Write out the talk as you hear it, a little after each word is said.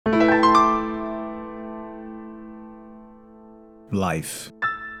Life.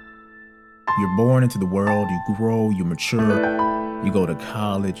 You're born into the world, you grow, you mature, you go to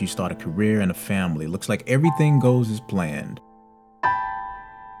college, you start a career and a family. Looks like everything goes as planned.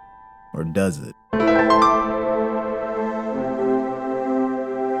 Or does it?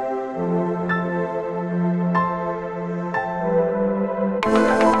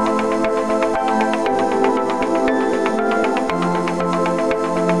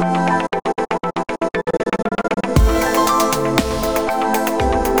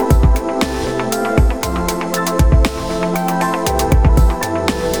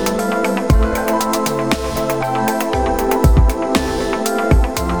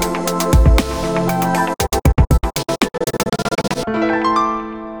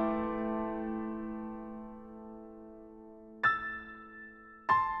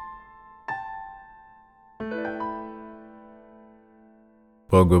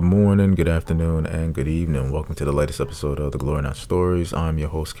 Well, good morning, good afternoon, and good evening. Welcome to the latest episode of the Glory Not Stories. I'm your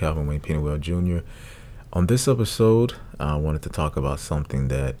host, Calvin Wayne Pennywell Jr. On this episode, I wanted to talk about something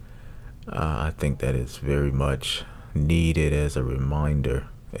that I think that is very much needed as a reminder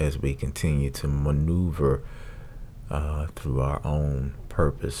as we continue to maneuver through our own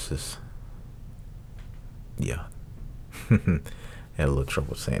purposes. Yeah. Had a little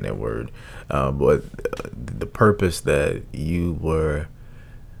trouble saying that word. But the purpose that you were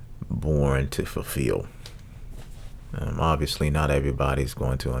born to fulfill. Obviously, not everybody's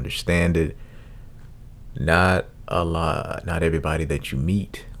going to understand it. Not everybody that you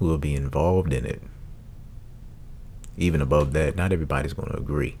meet will be involved in it. Even above that, not everybody's going to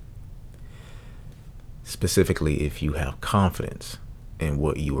agree. Specifically, if you have confidence in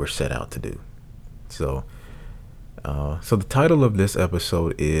what you were set out to do. So the title of this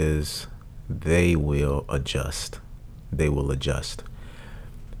episode is They Will Adjust. They will adjust.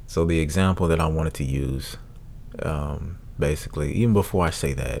 So the example that I wanted to use, basically, even before I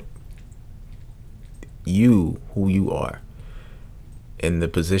say that, who you are, in the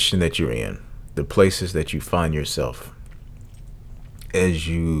position that you're in, the places that you find yourself as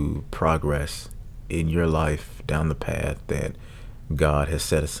you progress in your life down the path that God has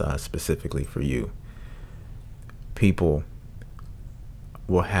set aside specifically for you, people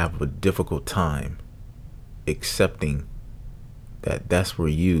will have a difficult time accepting that that's where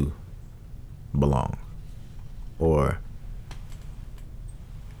you belong, or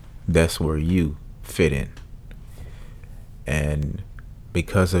that's where you fit in. And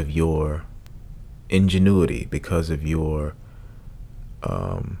because of your ingenuity, because of your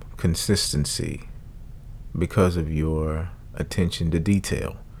consistency, because of your attention to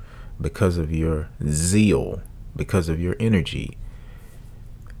detail, because of your zeal, because of your energy,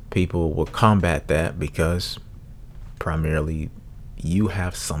 people will combat that because primarily you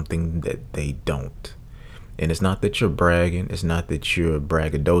have something that they don't. And it's not that you're bragging. It's not that you're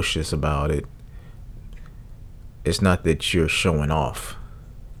braggadocious about it. It's not that you're showing off.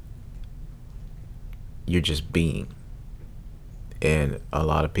 You're just being. And a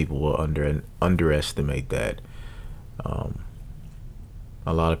lot of people will underestimate that. A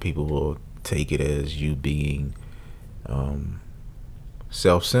lot of people will take it as you being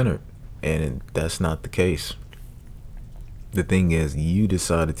self-centered. And that's not the case. The thing is, you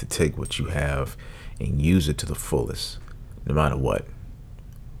decided to take what you have and use it to the fullest, no matter what.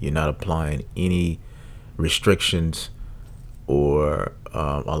 You're not applying any restrictions or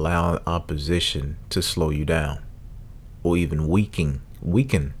allowing opposition to slow you down or even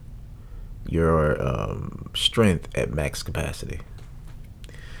weaken your strength at max capacity.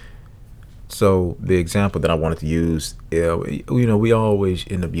 So the example that I wanted to use, we always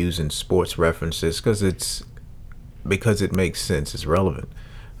end up using sports references because it makes sense. It's relevant.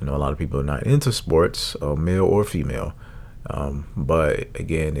 I know a lot of people are not into sports, male or female, but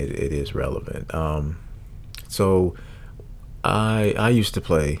again, it is relevant. So I used to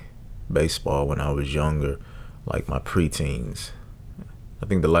play baseball when I was younger, like my preteens. I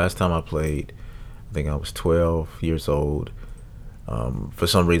think the last time I played, I think I was 12 years old. For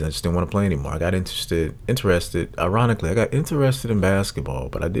some reason, I just didn't want to play anymore. I got interested. Ironically, I got interested in basketball,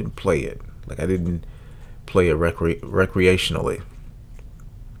 but I didn't play it. Like, I didn't play it recreationally.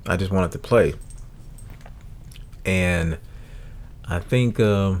 I just wanted to play. And I think,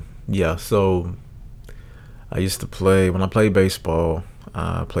 so I used to play, when I played baseball,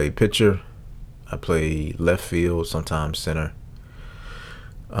 I played pitcher, I played left field, sometimes center.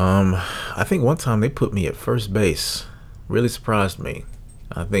 I think one time they put me at first base. Really surprised me.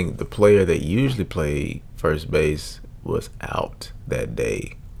 I think the player that usually played first base was out that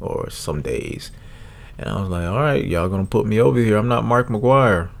day or some days. And I was like, all right, y'all gonna put me over here. I'm not Mark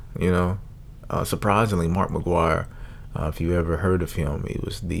McGwire, Surprisingly, Mark McGwire If you ever heard of him, he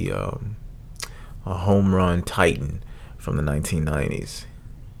was the a home run titan from the 1990s.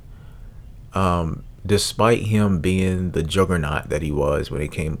 Despite him being the juggernaut that he was when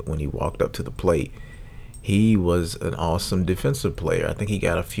he walked up to the plate, he was an awesome defensive player. I think he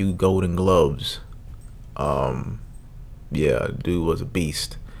got a few Golden Gloves. Yeah, dude was a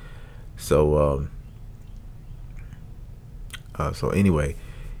beast. So so anyway,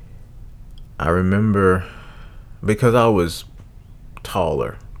 I remember because I was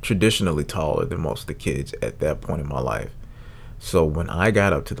taller, traditionally taller than most of the kids at that point in my life. So when I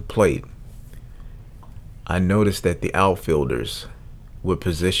got up to the plate, I noticed that the outfielders would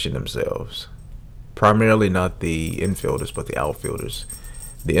position themselves. Primarily not the infielders, but the outfielders.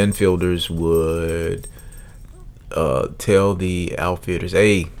 The infielders would tell the outfielders,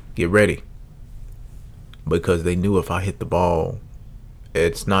 "Hey, get ready," because they knew if I hit the ball,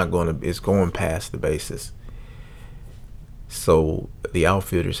 it's going past the bases. So the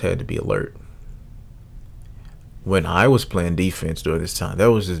outfielders had to be alert. When I was playing defense during this time,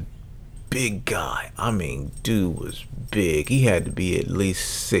 there was this big guy. I mean, dude was big. He had to be at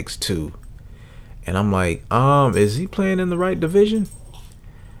least 6'2". And I'm like, is he playing in the right division?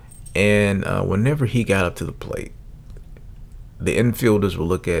 And whenever he got up to the plate, the infielders would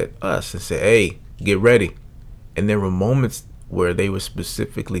look at us and say, "Hey, get ready." And there were moments where they would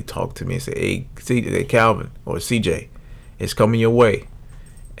specifically talk to me and say, "Hey, Calvin or CJ, it's coming your way."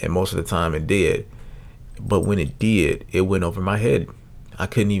 And most of the time it did. But when it did, it went over my head. I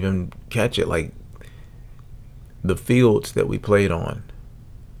couldn't even catch it. Like, the fields that we played on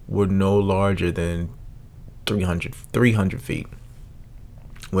were no larger than 300 feet.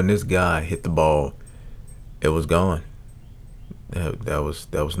 When this guy hit the ball, it was gone. That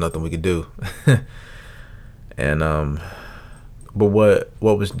was nothing we could do. And but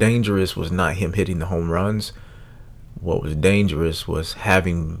what was dangerous was not him hitting the home runs. What was dangerous was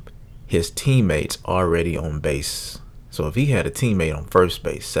having his teammates already on base. So if he had a teammate on first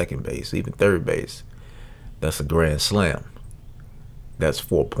base, second base, even third base, that's a grand slam. That's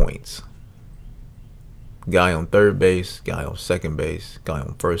 4 points. Guy on third base, guy on second base, guy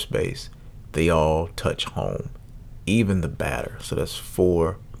on first base, they all touch home, even the batter. So that's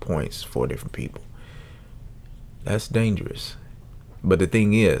 4 points, 4 different people. That's dangerous. But the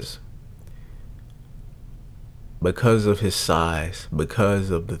thing is, because of his size, because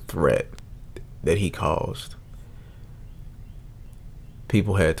of the threat that he caused,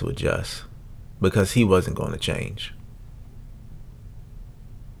 people had to adjust because he wasn't going to change.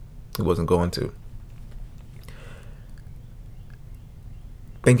 He wasn't going to.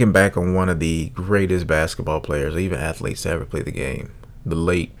 Thinking back on one of the greatest basketball players, or even athletes to ever play the game, the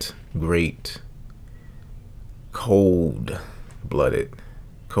late, great, cold-blooded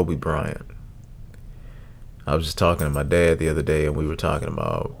Kobe Bryant. I was just talking to my dad the other day, and we were talking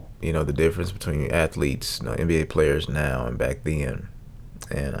about, the difference between athletes, NBA players now and back then.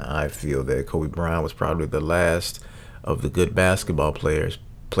 And I feel that Kobe Bryant was probably the last of the good basketball players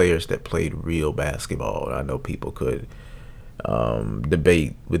that played real basketball. I know people could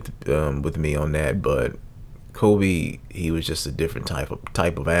debate with me on that, but Kobe, he was just a different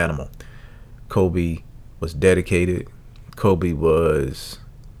type of animal. Kobe was dedicated. Kobe was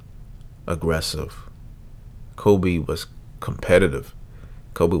aggressive. Kobe was competitive.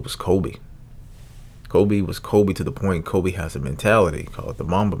 Kobe was Kobe. Kobe was Kobe to the point Kobe has a mentality called the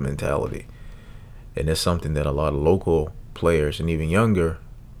Mamba mentality. And it's something that a lot of local players and even younger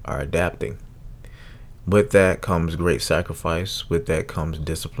are adapting. With that comes great sacrifice. With that comes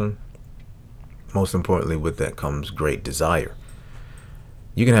discipline. Most importantly, with that comes great desire.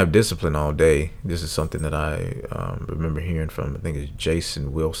 You can have discipline all day. This is something that I remember hearing from, I think it's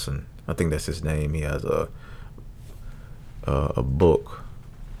Jason Wilson. I think that's his name. He has a book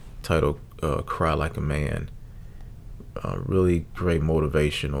titled Cry Like a Man. Really great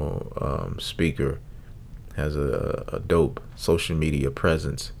motivational speaker. Has a dope social media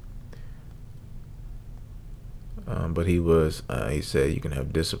presence. But he said you can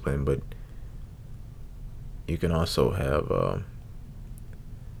have discipline, but you can also have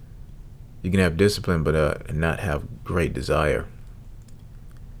discipline, but not have great desire,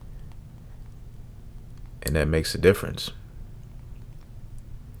 and that makes a difference.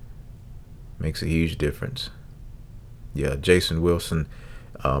 Makes a huge difference. Yeah, Jason Wilson.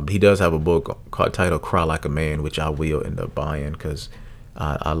 He does have a book titled "Cry Like a Man," which I will end up buying because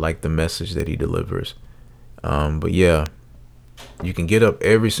I like the message that he delivers. But yeah, you can get up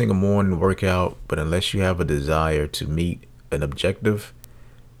every single morning and work out, but unless you have a desire to meet an objective,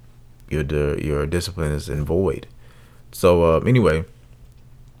 your discipline is in void. So anyway,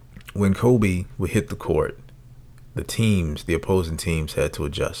 when Kobe would hit the court, the opposing teams had to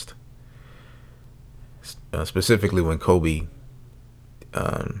adjust. Specifically when Kobe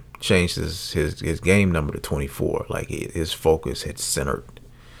changed his game number to 24, like his focus had centered.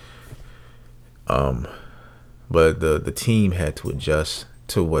 But the team had to adjust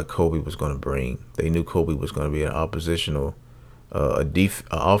to what Kobe was going to bring. They knew Kobe was going to be an oppositional,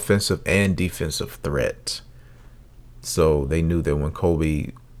 offensive and defensive threat. So they knew that when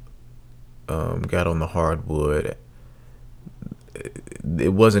Kobe got on the hardwood,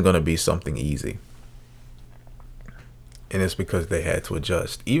 it wasn't going to be something easy. And it's because they had to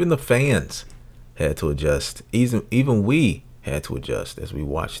adjust. Even the fans had to adjust. Even we had to adjust as we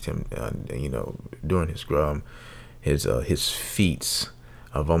watched him, during his feats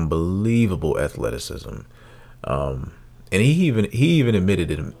of unbelievable athleticism. And he even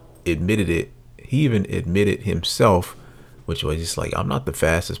admitted it. He even admitted himself, which was just like, I'm not the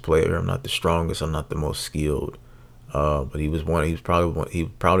fastest player, I'm not the strongest, I'm not the most skilled. But he was probably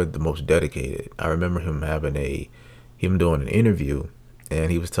the most dedicated. I remember him doing an interview,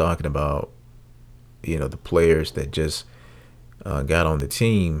 and he was talking about, the players that just got on the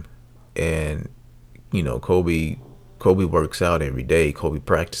team, and Kobe works out every day. Kobe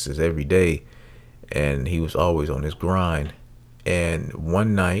practices every day, and he was always on his grind. And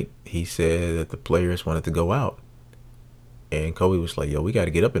one night he said that the players wanted to go out, and Kobe was like, "Yo, we got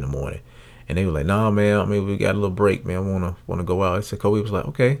to get up in the morning." And they were like, "Nah, man. I mean, we got a little break, man. I wanna go out." I said, Kobe was like,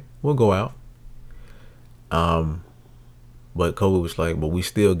 "Okay, we'll go out." But Kobe was like, "But we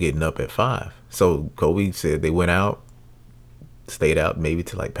still getting up at 5." So Kobe said they went out, stayed out maybe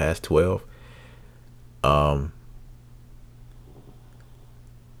till like past 12.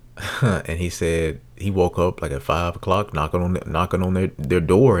 And he said he woke up like at 5 o'clock, knocking on their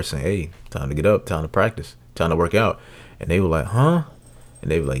door, saying, "Hey, time to get up, time to practice, time to work out." And they were like, "Huh?"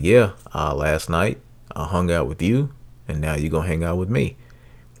 And they were like, "Yeah, last night I hung out with you, and now you're gonna hang out with me."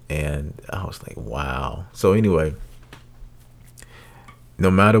 And I was like, wow. So anyway, no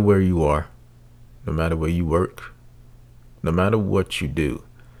matter where you are, no matter where you work, no matter what you do,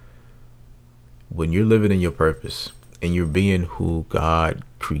 when you're living in your purpose and you're being who God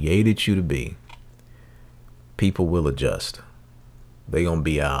created you to be, people will adjust. They gonna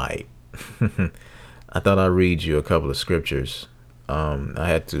be all right. I thought I'd read you a couple of scriptures. I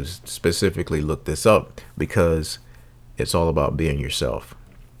had to specifically look this up because it's all about being yourself.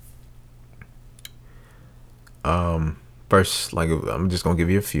 First, like, I'm just gonna give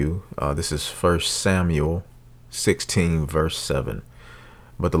you a few. This is 1 Samuel 16, verse 7.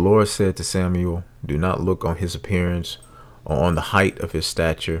 But the Lord said to Samuel, "Do not look on his appearance or on the height of his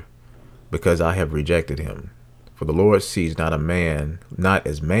stature, because I have rejected him. For the Lord sees not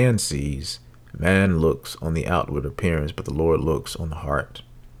as man sees. Man looks on the outward appearance, but the Lord looks on the heart."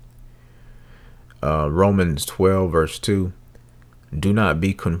 Romans 12, verse 2. "Do not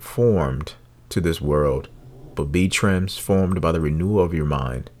be conformed to this world, but be transformed by the renewal of your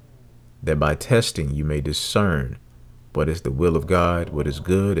mind, that by testing you may discern what is the will of God, what is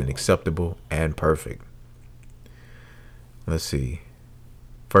good and acceptable and perfect." Let's see.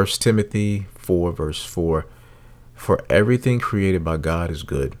 1 Timothy 4, verse 4. "For everything created by God is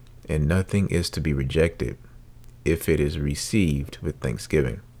good, and nothing is to be rejected if it is received with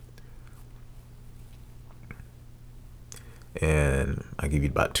thanksgiving." And I'll give you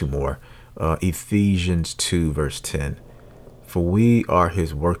about two more. Ephesians 2, verse 10. "For we are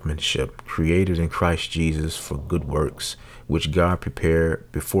his workmanship, created in Christ Jesus for good works, which God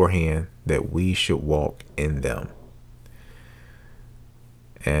prepared beforehand that we should walk in them."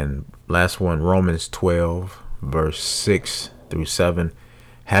 And last one, Romans 12, verse 6 through 7.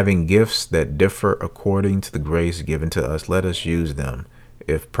 "Having gifts that differ according to the grace given to us, let us use them.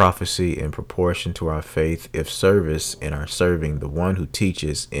 If prophecy, in proportion to our faith; if service, in our serving; the one who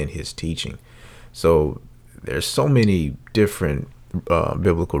teaches, in his teaching." So there's so many different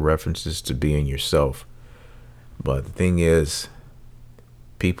biblical references to being yourself. But the thing is,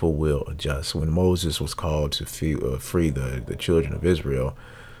 people will adjust. When Moses was called to free the children of Israel,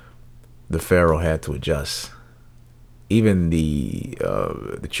 the Pharaoh had to adjust. Even the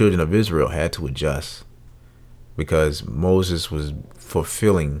children of Israel had to adjust, because Moses was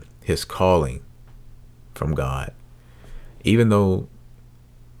fulfilling his calling from God. Even though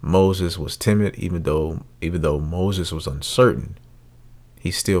Moses was timid, even though Moses was uncertain,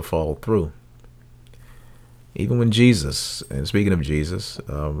 he still followed through. Even when Jesus, and speaking of Jesus,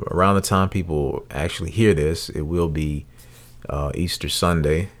 around the time people actually hear this, it will be Easter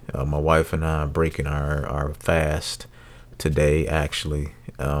Sunday. My wife and I are breaking our fast today, actually.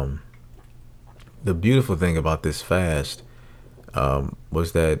 The beautiful thing about this fast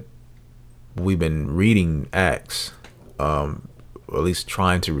was that we've been reading Acts, or at least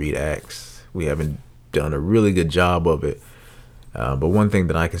trying to read Acts. We haven't done a really good job of it. But one thing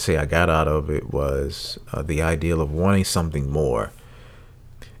that I can say I got out of it was the ideal of wanting something more.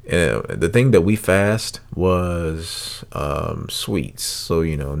 The thing that we fast was sweets. So,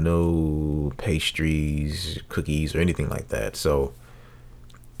 no pastries, cookies, or anything like that. So,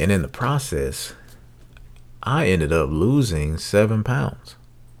 and in the process, I ended up losing 7 pounds.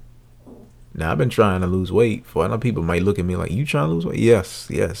 Now, I've been trying to lose weight. I know people might look at me like, you trying to lose weight? Yes,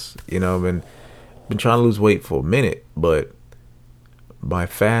 yes. I've been trying to lose weight for a minute, but by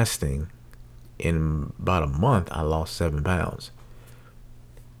fasting, in about a month, I lost 7 pounds.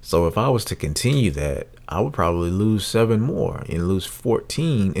 So if I was to continue that, I would probably lose 7 more and lose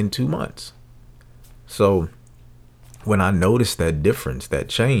 14 in 2 months. So when I noticed that difference, that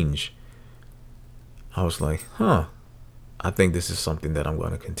change, I was like, I think this is something that I'm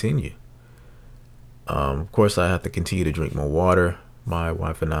going to continue. Of course, I have to continue to drink more water. My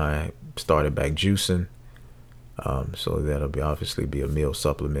wife and I started back juicing. So that'll obviously be a meal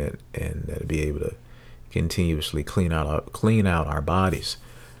supplement, and that'll be able to continuously clean out our bodies.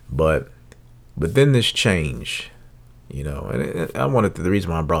 But then this change, and the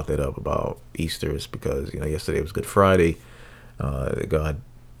reason why I brought that up about Easter is because yesterday was Good Friday. God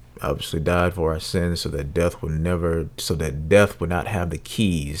obviously died for our sins, so that death would not have the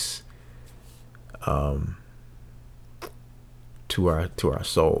keys to our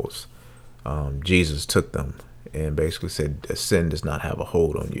souls. Jesus took them and basically said sin does not have a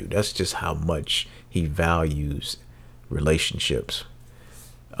hold on you. That's just how much he values relationships.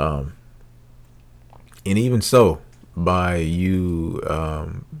 And even so, by you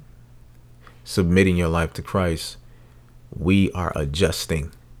submitting your life to Christ, we are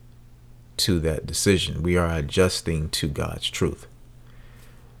adjusting to that decision. We are adjusting to God's truth,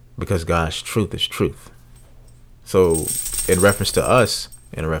 because God's truth is truth. So in reference to us,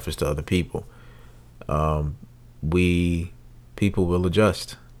 in reference to other people, people will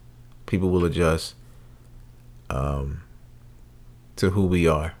adjust. People will adjust to who we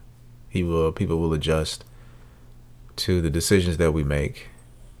are. People will adjust to the decisions that we make.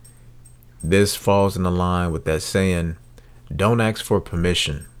 This falls in the line with that saying, don't ask for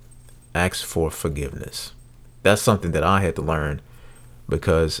permission, ask for forgiveness. That's something that I had to learn,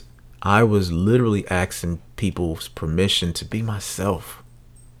 because I was literally asking people's permission to be myself.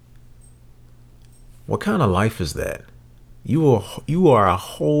 What kind of life is that? You are a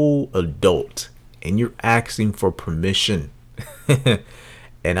whole adult and you're asking for permission.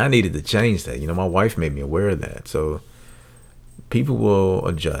 And I needed to change that. My wife made me aware of that. So people will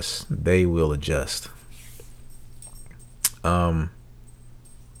adjust. They will adjust. Another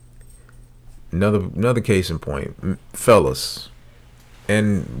case in point, fellas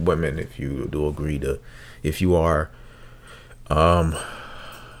and women, if you do agree to, if you're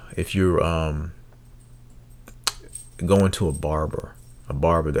going to a barber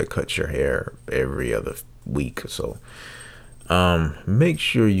that cuts your hair every other week or so, make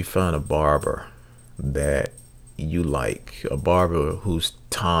sure you find a barber that you like, a barber whose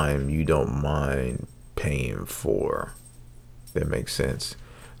time you don't mind paying for. That makes sense.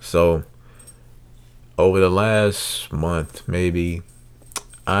 So over the last month, maybe,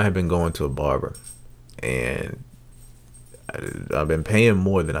 I have been going to a barber, and I've been paying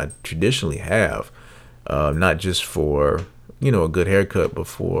more than I traditionally have. Not just for a good haircut, but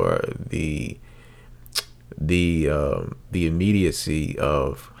for the immediacy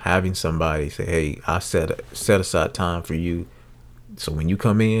of having somebody say, "Hey, I set aside time for you, so when you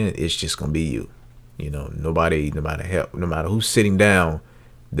come in, it's just gonna be you. Nobody, no matter who's sitting down,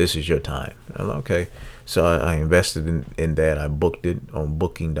 this is your time." I'm like, okay, so I invested in that. I booked it on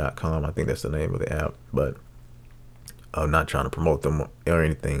Booking.com. I think that's the name of the app, but I'm not trying to promote them or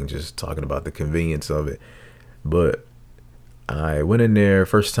anything, just talking about the convenience of it. But I went in there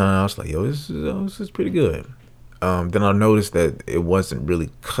first time. I was like, yo, this is pretty good. Then I noticed that it wasn't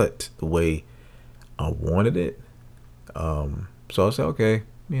really cut the way I wanted it. So I said, okay,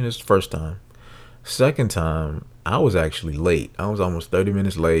 it's the first time. Second time, I was actually late. I was almost 30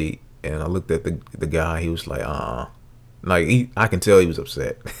 minutes late, and I looked at the guy. He was like, I can tell he was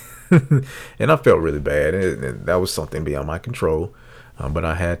upset. And I felt really bad, and that was something beyond my control. But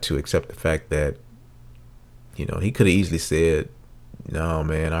I had to accept the fact that, he could have easily said, "No,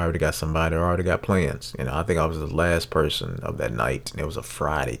 man, I already got somebody. I already got plans." I think I was the last person of that night, and it was a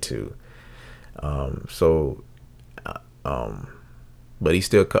Friday too. But he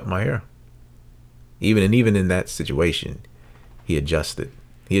still cut my hair. Even in that situation, he adjusted.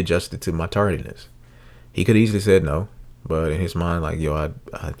 He adjusted to my tardiness. He could easily said no. But in his mind, like, yo,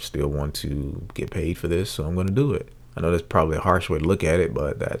 I still want to get paid for this, so I'm going to do it. I know that's probably a harsh way to look at it,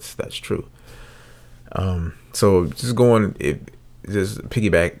 but that's true. So just going, just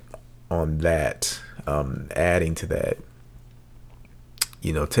piggyback on that, adding to that,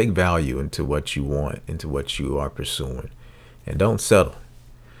 take value into what you want, into what you are pursuing, and don't settle.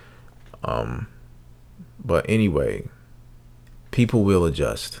 But anyway, people will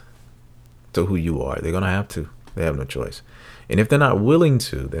adjust to who you are. They're going to have to. They have no choice. And if they're not willing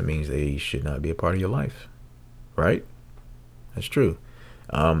to, that means they should not be a part of your life. Right? That's true.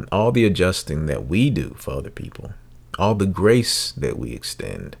 All the adjusting that we do for other people, all the grace that we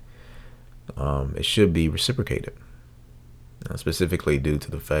extend, it should be reciprocated. Specifically due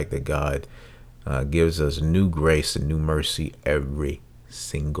to the fact that God gives us new grace and new mercy every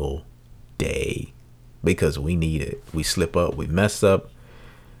single day because we need it. We slip up, we mess up.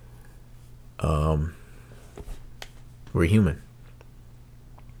 We're human.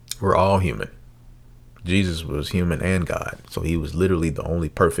 We're all human. Jesus was human and God, so he was literally the only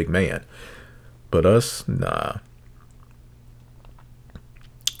perfect man. But us, nah.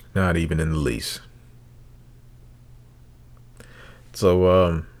 Not even in the least.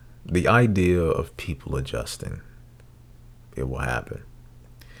 So the idea of people adjusting, it will happen.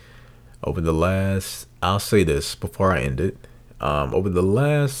 Over the last, I'll say this before I end it. Over the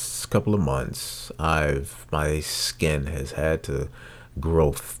last couple of months, my skin has had to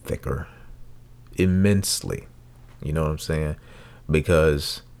grow thicker immensely. You know what I'm saying?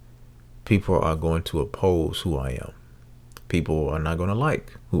 Because people are going to oppose who I am. People are not going to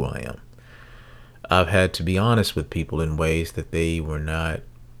like who I am. I've had to be honest with people in ways that they were not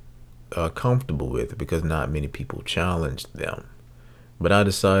comfortable with because not many people challenged them. But I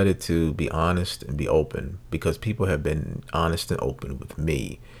decided to be honest and be open because people have been honest and open with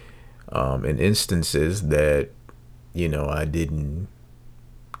me in instances that, I didn't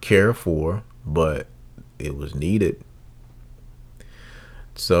care for, but it was needed.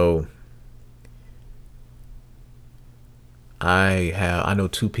 So I know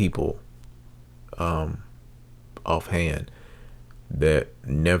two people offhand that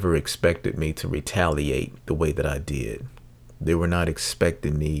never expected me to retaliate the way that I did. They were not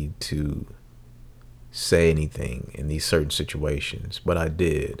expecting me to say anything in these certain situations, but I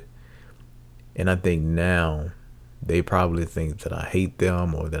did. And I think now they probably think that I hate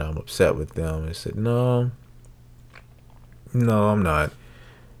them or that I'm upset with them. And said, no, I'm not.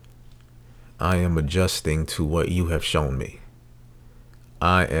 I am adjusting to what you have shown me.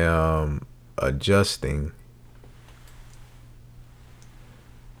 I am adjusting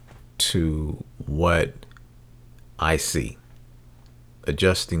to what I see,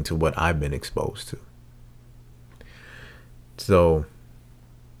 adjusting to what I've been exposed to. So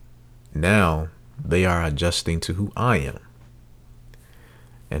now they are adjusting to who I am.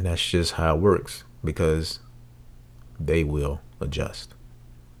 And that's just how it works because they will adjust.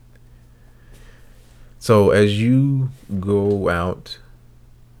 So as you go out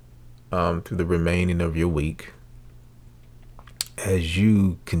through the remaining of your week, as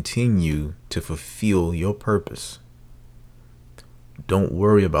you continue to fulfill your purpose, don't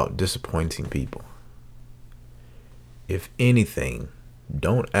worry about disappointing people. If anything,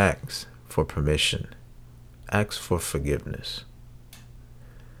 don't ask for permission. Ask for forgiveness.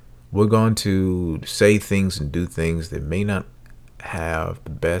 We're going to say things and do things that may not have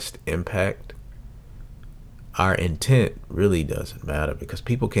the best impact. Our intent really doesn't matter because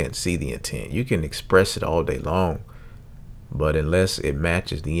people can't see the intent. You can express it all day long, but unless it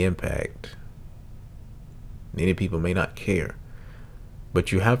matches the impact, many people may not care.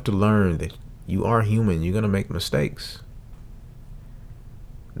 But you have to learn that you are human. You're going to make mistakes.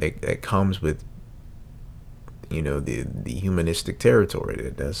 That comes with, the humanistic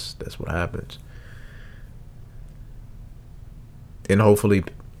territory. That's what happens. And hopefully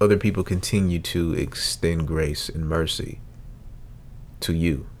other people continue to extend grace and mercy to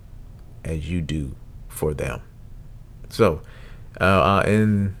you as you do for them. So I'll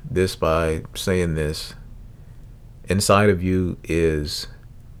end this by saying this. Inside of you is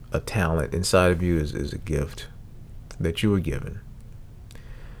a talent. Inside of you is a gift that you were given.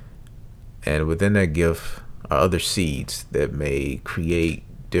 And within that gift are other seeds that may create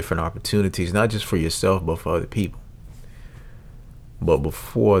different opportunities, not just for yourself, but for other people. But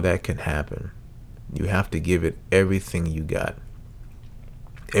before that can happen, you have to give it everything you got.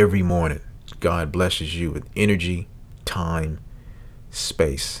 Every morning, God blesses you with energy, time,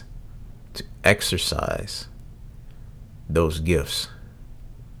 space to exercise those gifts.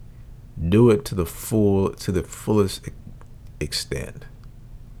 Do it to the fullest extent.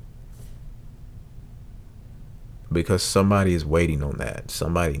 because somebody is waiting on that.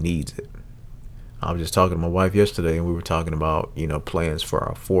 Somebody needs it. I was just talking to my wife yesterday, and we were talking about, plans for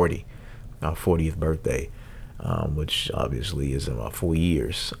our 40th birthday, which obviously is in about 4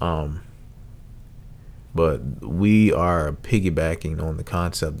 years. But we are piggybacking on the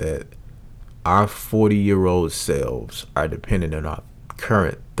concept that our 40-year-old selves are dependent on our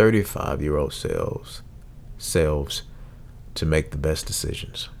current 35-year-old selves to make the best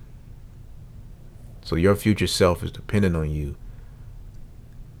decisions. So your future self is dependent on you,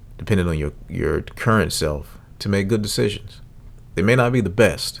 dependent on your current self to make good decisions. They may not be the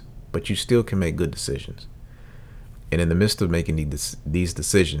best, but you still can make good decisions. And in the midst of making these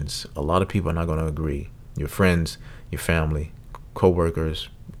decisions, a lot of people are not going to agree. Your friends, your family, co-workers,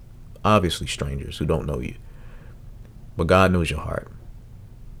 obviously strangers who don't know you. But God knows your heart.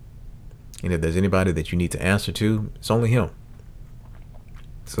 And if there's anybody that you need to answer to, it's only Him.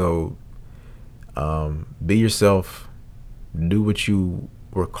 So be yourself, do what you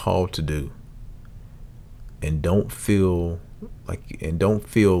were called to do, and don't feel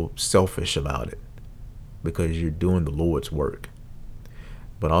selfish about it, because you're doing the Lord's work.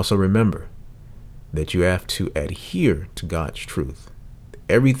 But also remember that you have to adhere to God's truth.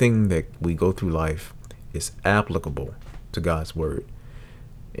 Everything that we go through life is applicable to God's word.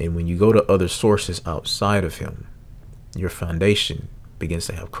 And when you go to other sources outside of Him, your foundation begins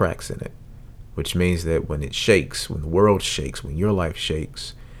to have cracks in it, which means that when it shakes, when the world shakes, when your life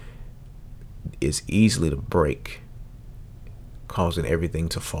shakes, it's easily to break, causing everything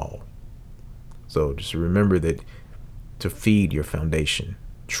to fall. So just remember that to feed your foundation,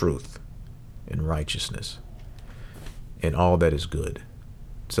 truth and righteousness and all that is good.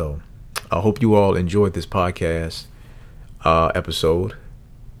 So I hope you all enjoyed this podcast episode,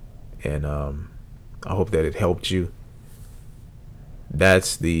 and I hope that it helped you.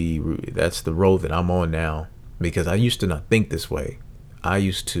 That's the road that I'm on now, because I used to not think this way. I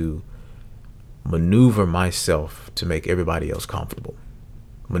used to maneuver myself to make everybody else comfortable,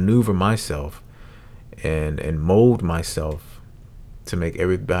 maneuver myself and mold myself to make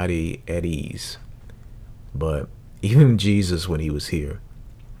everybody at ease. But even Jesus, when He was here,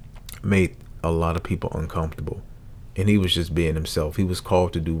 made a lot of people uncomfortable, and He was just being Himself. He was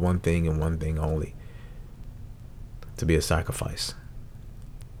called to do one thing and one thing only: to be a sacrifice.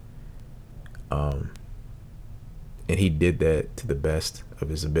 And He did that to the best of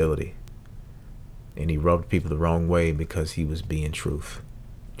His ability. And He rubbed people the wrong way because He was being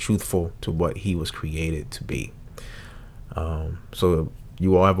truthful to what He was created to be. So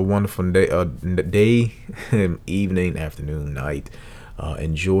you all have a wonderful day, evening, afternoon, night.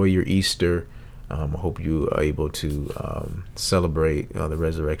 Enjoy your Easter. I hope you are able to celebrate the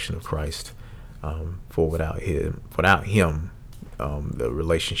resurrection of Christ. For without Him, the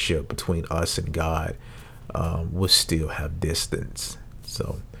relationship between us and God will still have distance.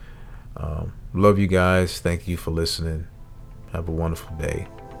 So love you guys. Thank you for listening. Have a wonderful day.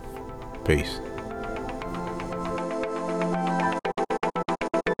 Peace.